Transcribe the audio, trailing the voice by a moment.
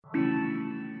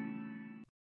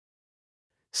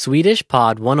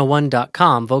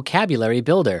SwedishPod101.com Vocabulary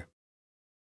Builder.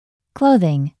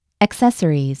 Clothing,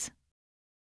 accessories.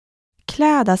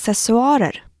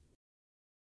 Klädaccessoarer.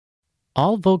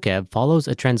 All vocab follows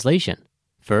a translation.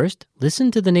 First,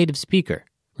 listen to the native speaker.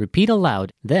 Repeat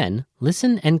aloud, then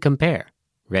listen and compare.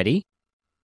 Ready?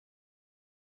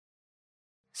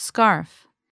 Scarf,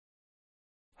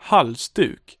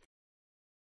 halsduk,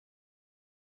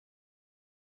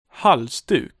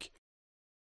 halsduk,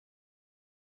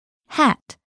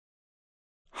 Hat,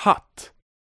 hatt,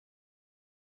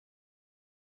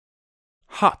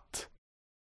 hatt,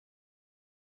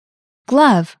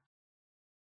 glove,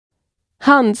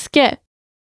 Handske.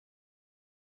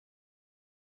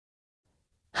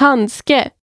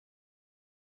 Handske.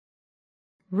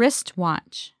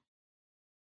 wristwatch,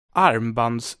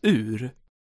 armbandsur,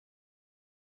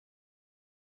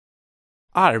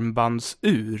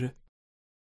 armbandsur,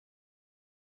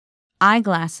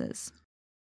 eyeglasses,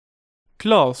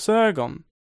 glasögon,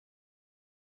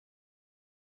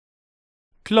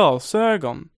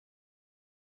 glasögon,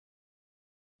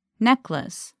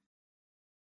 necklace,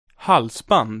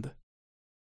 halsband,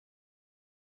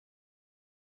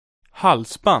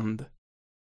 halsband,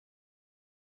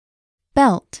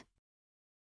 belt,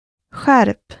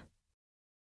 Skärp.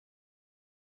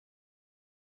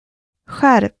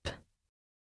 Skärp.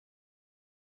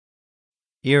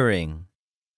 earring,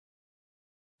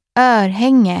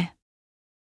 örhänge,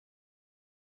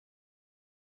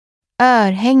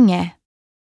 örhänge,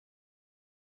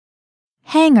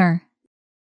 hanger,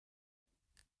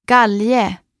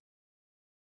 galge,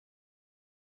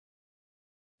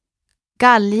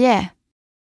 galge,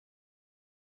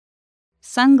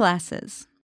 sunglasses,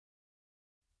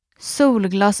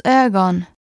 solglasögon,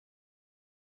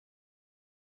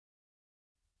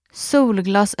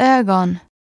 solglasögon.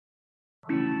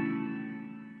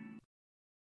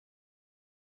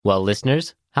 Well,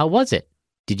 listeners, how was it?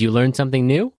 Did you learn something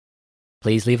new?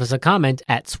 Please leave us a comment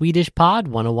at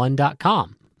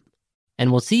SwedishPod101.com.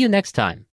 And we'll see you next time.